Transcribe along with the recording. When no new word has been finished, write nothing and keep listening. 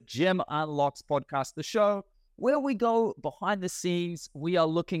Gym Unlocks podcast, the show where we go behind the scenes. We are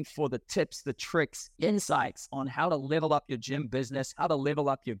looking for the tips, the tricks, insights on how to level up your gym business, how to level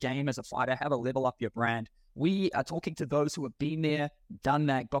up your game as a fighter, how to level up your brand. We are talking to those who have been there, done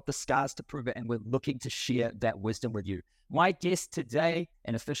that, got the scars to prove it, and we're looking to share that wisdom with you. My guest today,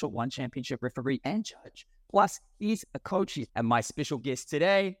 an official One Championship referee and judge. Plus, he's a coach. And my special guest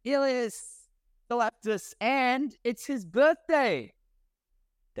today, Elias Dolaptsis, and it's his birthday.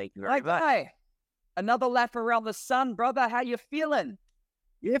 Thank you very much. Hey, another lap around the sun, brother. How you feeling?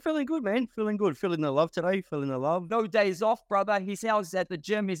 Yeah, feeling good, man. Feeling good. Feeling the love today. Feeling the love. No days off, brother. He's at the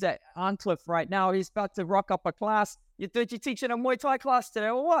gym. He's at Arncliffe right now. He's about to rock up a class. You teaching a Muay Thai class today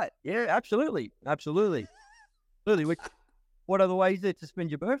or what? Yeah, absolutely. Absolutely. What other ways there to spend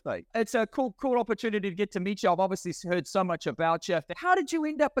your birthday? It's a cool opportunity to get to meet you. I've obviously heard so much about you. How did you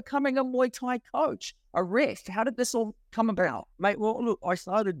end up becoming a Muay Thai coach, a ref? How did this all come about? Mate, well, look, I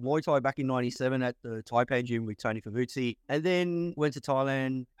started Muay Thai back in 97 at the Taipan gym with Tony Favuzzi, and then went to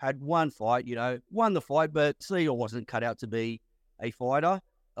Thailand, had one fight, won the fight, but see, I wasn't cut out to be a fighter,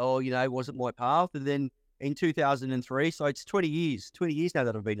 or, wasn't my path. And then in 2003, so it's 20 years now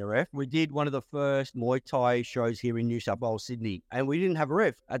that I've been a ref. We did one of the first Muay Thai shows here in New South Wales, Sydney, and we didn't have a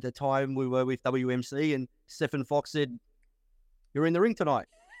ref. At the time, we were with WMC, and Stephen Fox said, "You're in the ring tonight."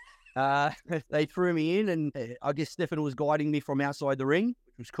 They threw me in, and I guess Stephen was guiding me from outside the ring,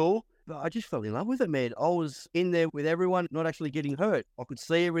 which was cool. But I just fell in love with it, man. I was in there with everyone, not actually getting hurt. I could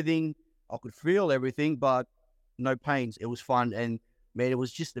see everything, I could feel everything, but no pains. It was fun, and man, it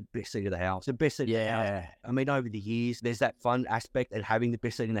was just the best seat of the house. The best seat of the house. I mean, over the years, there's that fun aspect and having the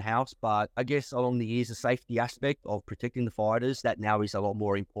best seat in the house. But I guess along the years, the safety aspect of protecting the fighters, that now is a lot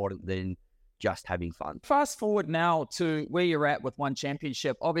more important than just having fun. Fast forward now to where you're at with One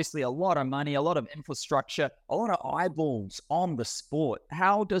Championship. Obviously, a lot of money, a lot of infrastructure, a lot of eyeballs on the sport.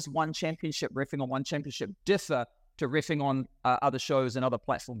 How does One Championship reffing on One Championship differ to riffing on other shows and other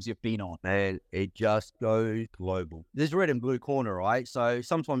platforms you've been on? Man, it just goes global. There's red and blue corner, right? So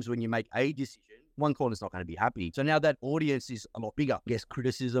sometimes when you make a decision, one corner's not going to be happy. So now that audience is a lot bigger. I guess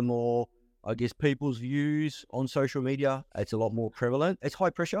criticism or people's views on social media, it's a lot more prevalent. It's high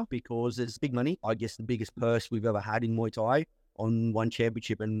pressure because it's big money. I guess the biggest purse we've ever had in Muay Thai on One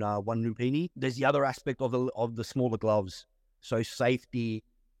Championship and one Rupini. There's the other aspect of the smaller gloves. So safety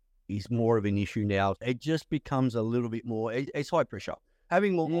is more of an issue now. It just becomes a little bit more, it's high pressure.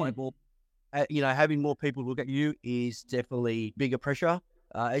 Having more eyeball, having more people look at you is definitely bigger pressure.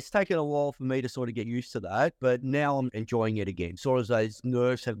 It's taken a while for me to sort of get used to that, but now I'm enjoying it again. Sort of those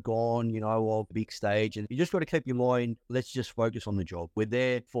nerves have gone, of the big stage, and you just got to keep your mind, let's just focus on the job. We're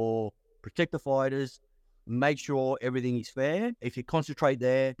there for protect the fighters, make sure everything is fair. If you concentrate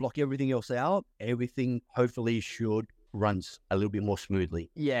there, block everything else out, everything hopefully runs a little bit more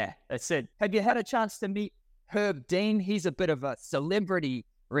smoothly. Yeah, that's it. Have you had a chance to meet Herb Dean? He's a bit of a celebrity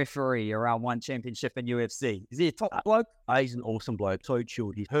referee around One Championship and UFC. Is he a top bloke? He's an awesome bloke, so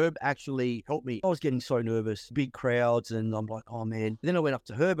chilled. Herb actually helped me. I was getting so nervous, big crowds, and I'm like, oh man. Then I went up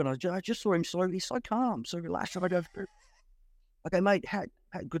to Herb and I just saw him he's so calm, so relaxed. I go, okay, mate,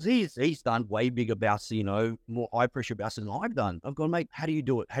 because he's done way bigger bouts, more high pressure bouts than I've done. I've gone, mate, how do you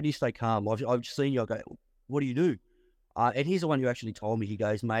do it? How do you stay calm? I've seen you. I go, what do you do? And he's the one who actually told me, he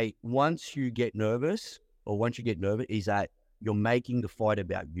goes, mate, once you get nervous, is that you're making the fight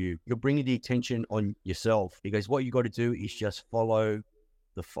about you. You're bringing the attention on yourself. He goes, what you got to do is just follow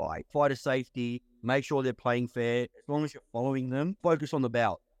the fight. Fighter safety, make sure they're playing fair. As long as you're following them, focus on the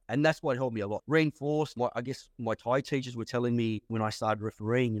bout. And that's what helped me a lot. Reinforce, I guess my Thai teachers were telling me when I started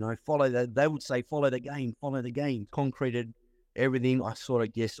refereeing, follow that. They would say, follow the game. Concreted everything I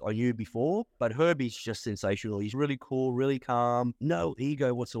knew before. But Herbie's just sensational. He's really cool, really calm. No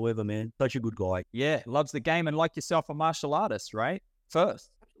ego whatsoever, man. Such a good guy. Yeah, loves the game, and like yourself, a martial artist, right?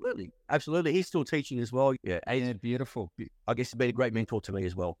 First. Absolutely. He's still teaching as well. Yeah, beautiful. I guess he's been a great mentor to me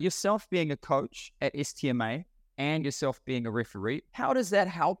as well. Yourself being a coach at STMA and yourself being a referee, how does that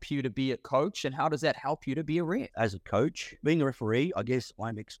help you to be a coach, and how does that help you to be a ref? As a coach, being a referee, I guess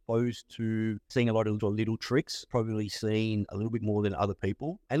I'm exposed to seeing a lot of little tricks, probably seeing a little bit more than other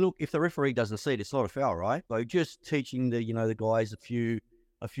people. And look, if the referee doesn't see it, it's not a foul, right? So just teaching the guys a few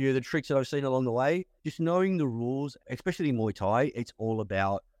of the tricks that I've seen along the way, just knowing the rules, especially in Muay Thai, it's all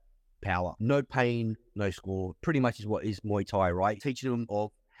about power. No pain, no score. Pretty much is what is Muay Thai, right? Teaching them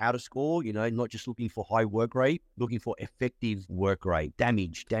of how to score, not just looking for high work rate, looking for effective work rate,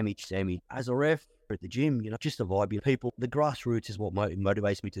 damage. As a ref at the gym, just the vibe, people, the grassroots is what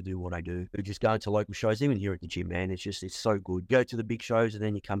motivates me to do what I do. Just going to local shows, even here at the gym, man, it's so good. Go to the big shows and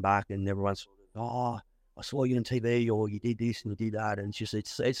then you come back and everyone's sort of, I saw you on TV, or you did this and you did that. And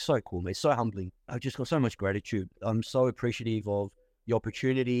it's so cool, man. It's so humbling. I've just got so much gratitude. I'm so appreciative of the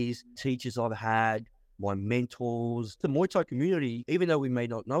opportunities, teachers I've had, my mentors, the Muay Thai community. Even though we may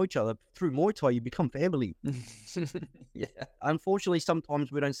not know each other, through Muay Thai, you become family. Yeah. Unfortunately,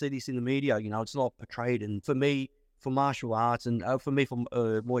 sometimes we don't see this in the media. It's not portrayed. And for me, for martial arts, and for me, for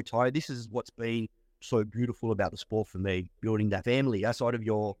Muay Thai, this is what's been so beautiful about the sport for me, building that family. Outside of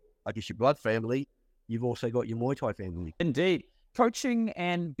your blood family, you've also got your Muay Thai family. Indeed. Coaching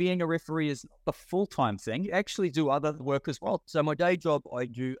and being a referee is the full-time thing. You actually do other work as well. So my day job, I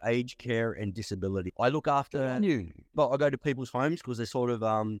do aged care and disability. I look after but I go to people's homes because they're sort of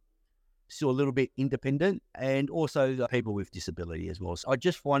still a little bit independent, and also the people with disability as well. So I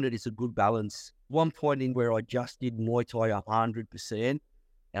just find it's a good balance. One point in where I just did Muay Thai 100%,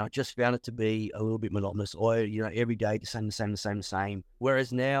 and I just found it to be a little bit monotonous. Every day the same.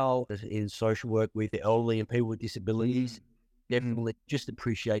 Whereas now in social work with the elderly and people with disabilities, definitely just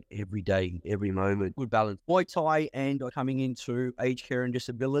appreciate every day, every moment. Good balance. Muay Thai and coming into aged care and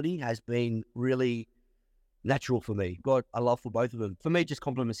disability has been really natural for me. Got a love for both of them. For me, it just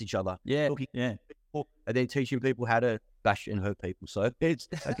complements each other. Yeah, People and then teaching people how to bash and hurt people. So it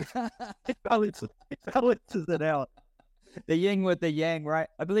balances it out. The yin with the yang, right?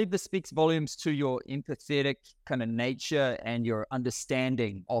 I believe this speaks volumes to your empathetic kind of nature and your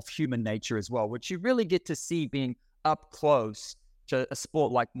understanding of human nature as well, which you really get to see being up close to a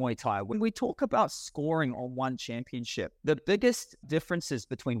sport like Muay Thai. When we talk about scoring on one championship, the biggest differences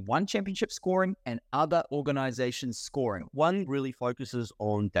between one championship scoring and other organizations scoring. One really focuses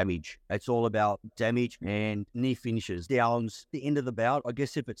on damage. It's all about damage and near finishes. Downs, the end of the bout, I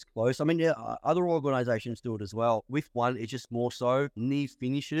guess if it's close. I mean, other organizations do it as well. With one, it's just more so near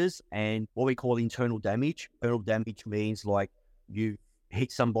finishes and what we call internal damage. Internal damage means like you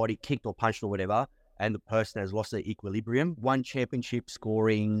hit somebody, kicked or punched or whatever, and the person has lost their equilibrium. One championship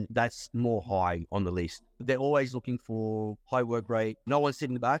scoring, that's more high on the list. They're always looking for high work rate. No one's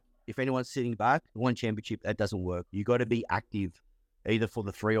sitting back. If anyone's sitting back, one championship, that doesn't work. You got to be active, either for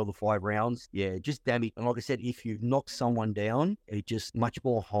the 3 or the 5 rounds. Yeah, just damage. And like I said, if you knock someone down, it's just much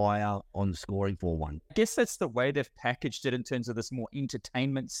more higher on the scoring for one. I guess that's the way they've packaged it in terms of this more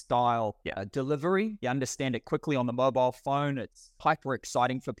entertainment style delivery. You understand it quickly on the mobile phone. It's hyper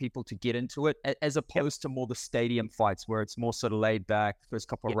exciting for people to get into it, as opposed to more the stadium fights where it's more sort of laid back, first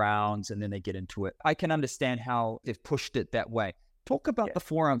couple of rounds, and then they get into it. I can understand how they've pushed it that way. Talk about the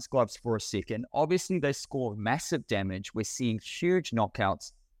 4-ounce gloves for a second. Obviously, they score massive damage. We're seeing huge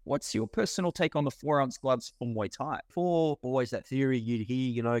knockouts. What's your personal take on the 4-ounce gloves for Muay Thai? For always that theory you'd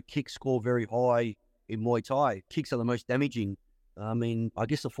hear, kicks score very high in Muay Thai. Kicks are the most damaging. I mean, I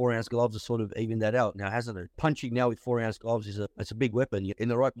guess the 4-ounce gloves have sort of evened that out now, hasn't it? Punching now with 4-ounce gloves it's a big weapon. You're in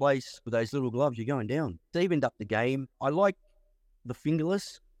the right place with those little gloves, you're going down. It's evened up the game. I like the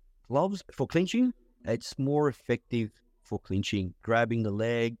fingerless gloves for clinching. It's more effective for clinching, grabbing the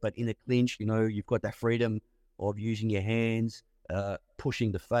leg, but in a clinch, you've got that freedom of using your hands,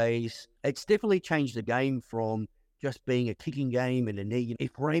 pushing the face. It's definitely changed the game from just being a kicking game and a knee.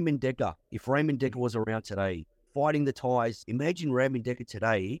 If Raymond Decker was around today, fighting the Thais, imagine Raymond Decker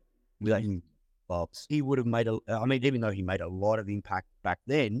today with gloves. He would have even though he made a lot of impact back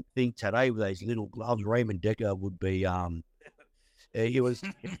then, I think today with those little gloves, Raymond Decker would be, he was...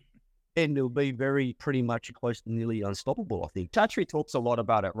 And it'll be pretty much close to nearly unstoppable, I think. Chatri talks a lot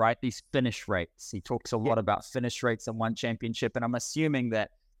about it, right? These finish rates. He talks a lot about finish rates in one championship. And I'm assuming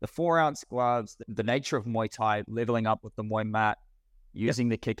that the 4-ounce gloves, the nature of Muay Thai, leveling up with the Muay mat, using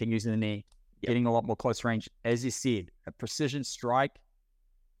the kicking, using the knee, getting a lot more close range. As you said, a precision strike,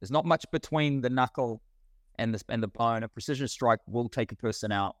 there's not much between the knuckle and the bone. A precision strike will take a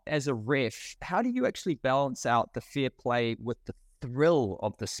person out. As a ref, how do you actually balance out the fair play with the thrill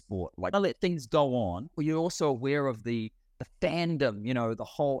of the sport? Like, let things go on, but you're also aware of the fandom, the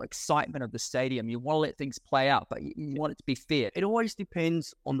whole excitement of the stadium. You want to let things play out, but you want it to be fair. It always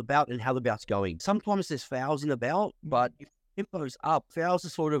depends on the bout and how the bout's going. Sometimes there's fouls in the bout, but if tempo's up, fouls are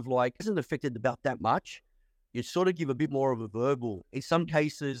sort of like, hasn't affected the bout that much. You sort of give a bit more of a verbal. In some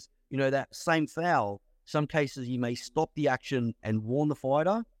cases, that same foul, some cases you may stop the action and warn the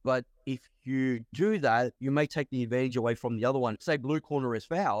fighter, but if you do that, you may take the advantage away from the other one. Say blue corner is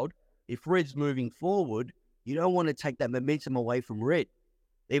fouled. If red's moving forward, you don't want to take that momentum away from red,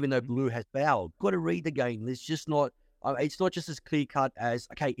 even though blue has fouled. Got to read the game. It's not just as clear cut as,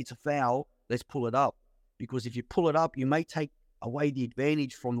 okay, it's a foul, let's pull it up. Because if you pull it up, you may take away the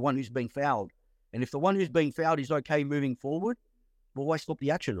advantage from the one who's being fouled. And if the one who's being fouled is okay moving forward, well, why stop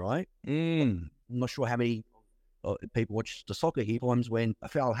the action, right? I'm not sure how many people watch the soccer here. Times when a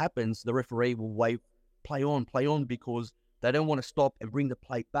foul happens, the referee will wave play on, because they don't want to stop and bring the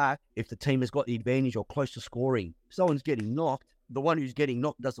plate back if the team has got the advantage or close to scoring. If someone's getting knocked, the one who's getting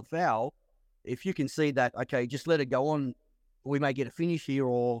knocked does a foul. If you can see that, okay, just let it go on, we may get a finish here,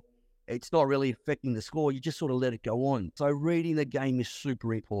 or it's not really affecting the score, you just sort of let it go on. So reading the game is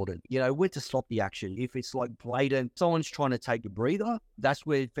super important. You know, when to stop the action. If it's like blatant, someone's trying to take a breather, that's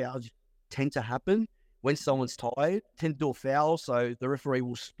where fouls tend to happen. When someone's tired, tend to do a foul, so the referee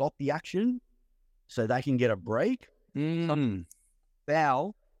will stop the action so they can get a break.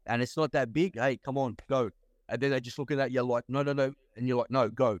 Foul, and it's not that big. Hey, come on, go. And then they just look at that, you're like, no. And you're like, no,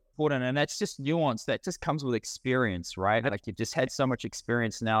 go. Important. And that's just nuance. That just comes with experience, right? Like you've just had so much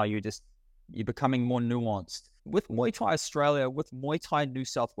experience now, you're becoming more nuanced. With Muay Thai Australia, with Muay Thai New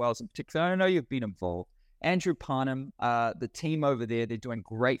South Wales in particular, I know you've been involved. Andrew Parnham, the team over there, they're doing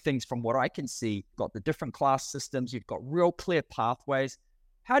great things from what I can see. Got the different class systems. You've got real clear pathways.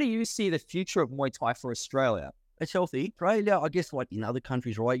 How do you see the future of Muay Thai for Australia? It's healthy. Australia, I guess, like in other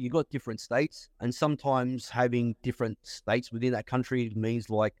countries, right? You've got different states, and sometimes having different states within that country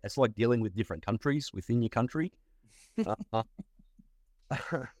means like it's like dealing with different countries within your country.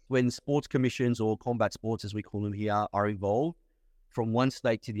 When sports commissions, or combat sports as we call them here, are involved, from one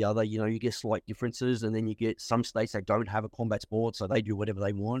state to the other, you know, you get slight differences, and then you get some states that don't have a combat sport, so they do whatever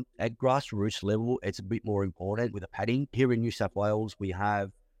they want. At grassroots level, it's a bit more important with the padding. Here in New South Wales, we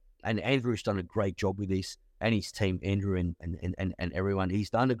have, and Andrew's done a great job with this, and his team, Andrew and everyone, he's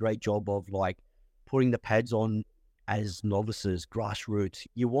done a great job of like putting the pads on as novices, grassroots.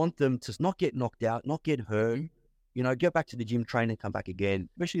 You want them to not get knocked out, not get hurt, you know, get back to the gym, train and come back again.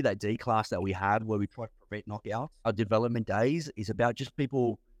 Especially that D class that we have where we try to prevent knockouts. Our development days is about just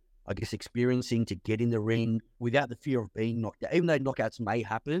people, I guess, experiencing to get in the ring without the fear of being knocked out. Even though knockouts may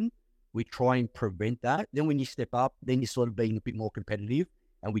happen, we try and prevent that. Then when you step up, then you're sort of being a bit more competitive,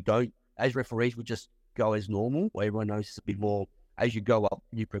 and we don't, as referees, we just go as normal, where everyone knows it's a bit more, as you go up,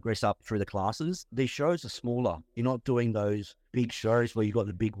 you progress up through the classes. These shows are smaller. You're not doing those big shows where you've got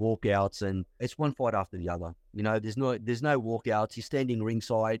the big walkouts, and it's one fight after the other. You know, there's no walkouts. You're standing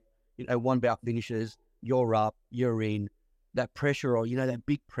ringside, you know, one bout finishes, you're up, you're in. That pressure, or, you know, that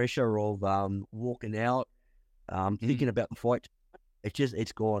big pressure of walking out, thinking about the fight,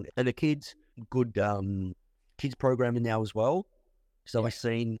 it's gone. And the kids, good kids programming now as well. So I've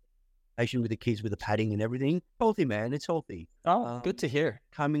seen with the kids with the padding and everything. Healthy, man. It's healthy. Oh, good to hear.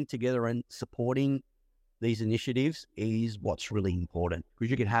 Coming together and supporting these initiatives is what's really important,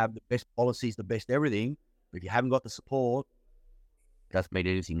 because you can have the best policies, the best everything, but if you haven't got the support, it doesn't mean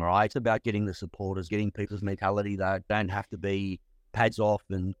anything, right? It's about getting the supporters, getting people's mentality that don't have to be pads off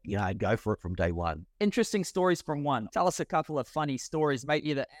and, you know, go for it from day one. Interesting stories from one. Tell us a couple of funny stories, mate,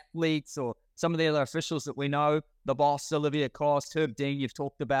 either athletes or some of the other officials that we know, the boss, Olivia Cost, Herb Dean, you've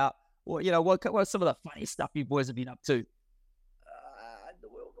talked about. Well, you know, what's some of the funny stuff you boys have been up to?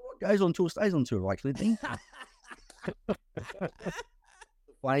 What goes on tour stays on tour, right, Clinton? The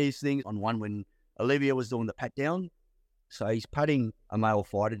funniest thing on one, when Olivia was doing the pat down, so he's patting a male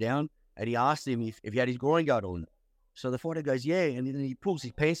fighter down, and he asked him if he had his groin guard on. So the fighter goes, yeah, and then he pulls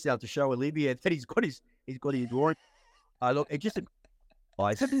his pants down to show Olivia that he's got his groin. Look, it just, it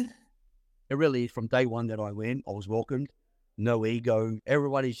really is. From day one that I went, I was welcomed. No ego.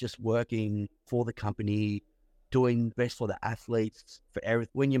 Everyone is just working for the company, doing best for the athletes, for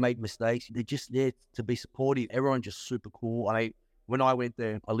everything. When you make mistakes, they're just there to be supportive. Everyone's just super cool. When I went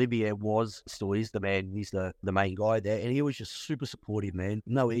there, Olivier still is the man. He's the main guy there, and he was just super supportive, man.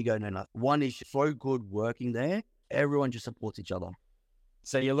 No ego, no nothing. One is so good working there. Everyone just supports each other.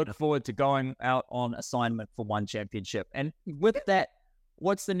 So you look forward to going out on assignment for one championship. And with that,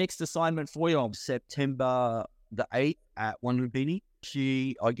 what's the next assignment for you? September the 8th at One Lumpini.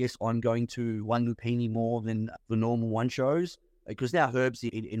 I guess I'm going to One Lumpini more than the normal one shows, because now Herb's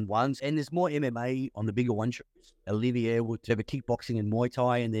in ones, and there's more MMA on the bigger one shows. Olivier would have a kickboxing and Muay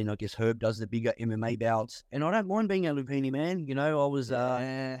Thai, and then I guess Herb does the bigger MMA bouts. And I don't mind being at Lumpini, man. You know,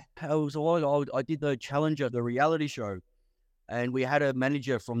 I did the Challenger, the reality show, and we had a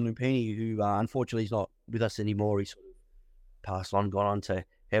manager from Lumpini who unfortunately is not with us anymore. He's sort of passed on, gone on to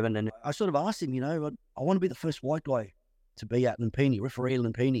heaven. And I sort of asked him, you know, I want to be the first white guy to be at Lumpini, referee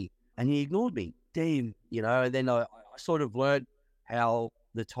Lumpini. And he ignored me. Damn, you know, and then I sort of learned how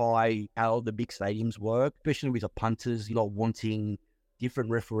the big stadiums work, especially with the punters, you know, wanting different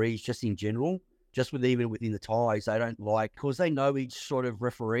referees just in general, even within the ties. They don't like, because they know each sort of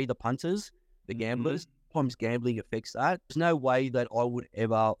referee, the punters, the gamblers. Sometimes gambling affects that. There's no way that I would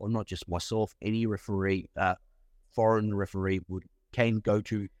ever, or not just myself, any referee, foreign referee can go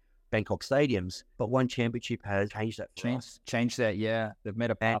to Bangkok stadiums. But one championship has changed that for us. Change that, yeah. They've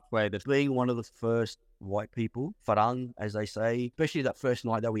made a pathway. Being one of the first white people, Farang, as they say, especially that first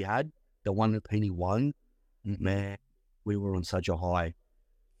night that we had, the one that Penny won, man, we were on such a high.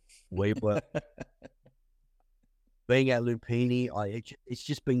 We were being at Lumpini. It's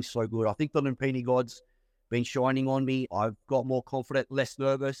just been so good. I think the Lumpini gods been shining on me. I've got more confident, less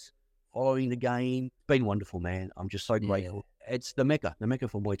nervous, following the game. It's been wonderful, man. I'm just so grateful. It's the Mecca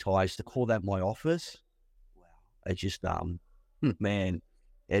for Muay Thai. To call that my office, wow. It's just, man,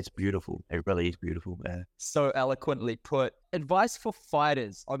 it's beautiful. It really is beautiful, man. So eloquently put. Advice for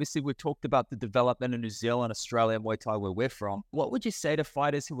fighters. Obviously, we talked about the development in New Zealand, Australia, Muay Thai, where we're from. What would you say to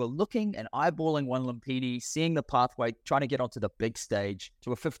fighters who are looking and eyeballing one Lumpini, seeing the pathway, trying to get onto the big stage,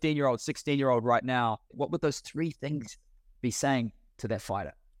 to a 15-year-old, 16-year-old right now? What would those 3 things be saying to that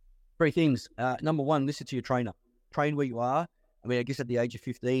fighter? 3 things. Number 1, listen to your trainer. Train where you are. I mean, I guess at the age of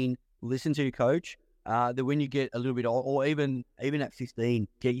 15, listen to your coach. That when you get a little bit old, or even at 15,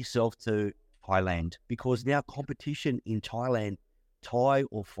 get yourself to Thailand, because now competition in Thailand, Thai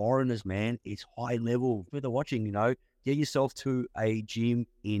or foreigners, man, it's high level. For the watching, get yourself to a gym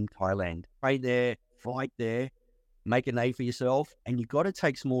in Thailand. Train there, fight there, make a name for yourself, and you got to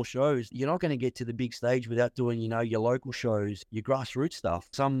take small shows. You're not going to get to the big stage without doing, your local shows, your grassroots stuff.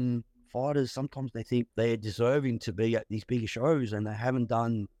 Some fighters, sometimes they think they're deserving to be at these bigger shows and they haven't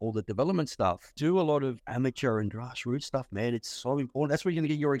done all the development stuff. Do a lot of amateur and grassroots stuff, man. It's so important. That's where you're going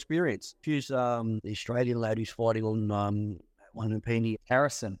to get your experience. Here's the Australian lad who's fighting on one in Penny.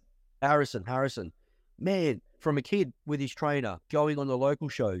 Harrison. Man, from a kid with his trainer, going on the local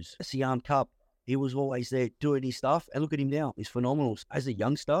shows, Siam Cup, he was always there doing his stuff. And look at him now. He's phenomenal. As a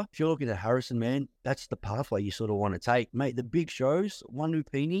youngster, if you're looking at Harrison, man, that's the pathway you sort of want to take. Mate, the big shows, one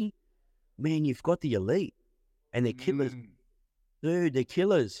Lupini, man, you've got the elite, and they're killers. Dude, they're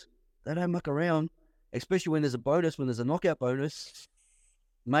killers. They don't muck around, especially when there's a bonus, when there's a knockout bonus.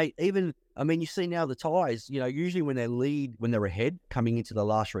 Mate, you see now the Thais, usually when when they're ahead, coming into the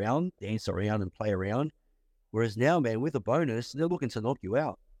last round, dance around and play around. Whereas now, man, with a bonus, they're looking to knock you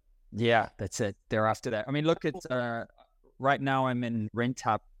out. Yeah, that's it. They're after that. I mean, look at, right now I'm in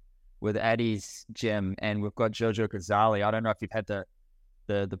Rentap with Addy's gym, and we've got Jojo Ghazali. I don't know if you've had the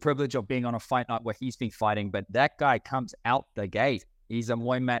privilege of being on a fight night where he's been fighting, but that guy comes out the gate. He's a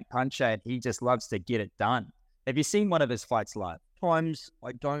Muay mat puncher, and he just loves to get it done. Have you seen one of his fights live? Sometimes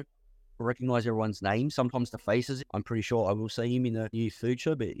I don't recognize everyone's name. Sometimes the faces. I'm pretty sure I will see him in the near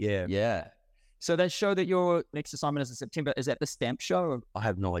future, but yeah. Yeah. So that show that your next assignment is in September, is that the Stamp show? I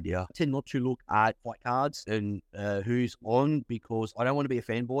have no idea. I tend not to look at fight cards and who's on, because I don't want to be a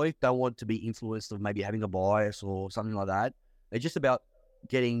fanboy. Don't want to be influenced of maybe having a bias or something like that. It's just about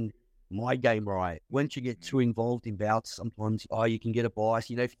getting my game right. Once you get too involved in bouts, sometimes you can get a bias.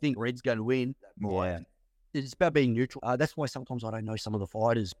 If you think Red's going to win, it's about being neutral. That's why sometimes I don't know some of the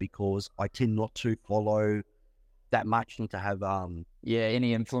fighters, because I tend not to follow that much, not to have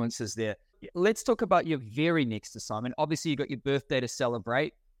any influences there. Let's talk about your very next assignment. Obviously, you got your birthday to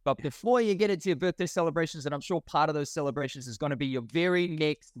celebrate, but before you get into your birthday celebrations, and I'm sure part of those celebrations is going to be your very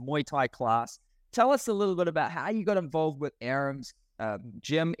next Muay Thai class, tell us a little bit about how you got involved with Aram's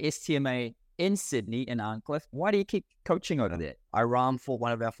gym, STMA, in Sydney, in Arncliffe. Why do you keep coaching over there? Aram fought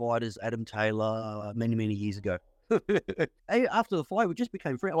one of our fighters, Adam Taylor, many, many years ago. After the fight, we just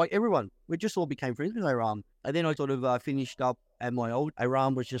became friends. Like everyone, we just all became friends with Aram. And then I sort of finished up at my old.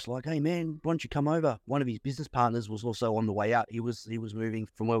 Aram was just like, hey man, why don't you come over? One of his business partners was also on the way out. He was moving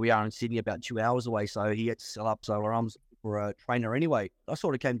from where we are in Sydney about 2 hours away, so he had to sell up. So Aram's for a trainer anyway. I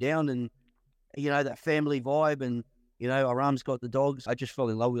sort of came down, and that family vibe, and Aram's got the dogs. I just fell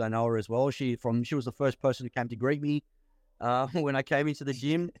in love with Anoa as well. She was the first person who came to greet me when I came into the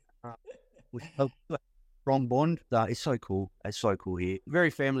gym. We felt a strong bond. It's so cool. It's so cool here.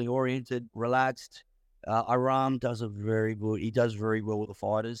 Very family oriented, relaxed. Aram does very well with the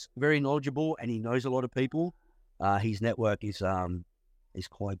fighters. Very knowledgeable, and he knows a lot of people. His network is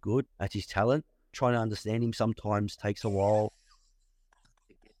quite good. That's his talent. Trying to understand him sometimes takes a while.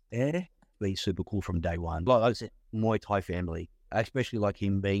 Yeah, been super cool from day one. Like I said, Muay Thai family, especially like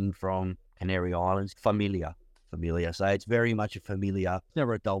him being from Canary Islands, familiar. So it's very much a familiar.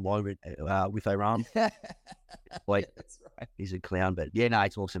 Never a dull moment with Aram. Wait, that's right. He's a clown, but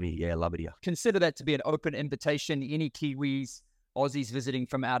it's awesome here. Yeah, I love it here. Consider that to be an open invitation. Any Kiwis, Aussies visiting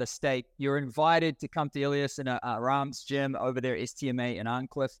from out of state, you're invited to come to Elias and Aram's gym over there, STMA in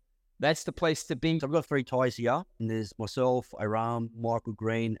Arncliffe. That's the place to be. So I've got 3 Thais here, and there's myself, Aram, Michael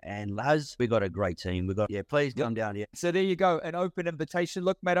Green, and Laz. We got a great team. Please come down here. So there you go, an open invitation.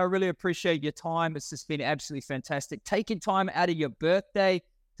 Look, mate, I really appreciate your time. It's just been absolutely fantastic. Taking time out of your birthday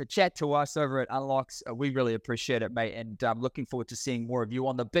to chat to us over at Unlocks. We really appreciate it, mate. And I'm looking forward to seeing more of you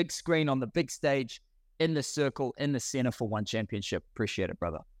on the big screen, on the big stage, in the circle, in the center for One Championship. Appreciate it,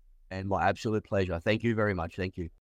 brother. And my absolute pleasure. Thank you very much. Thank you.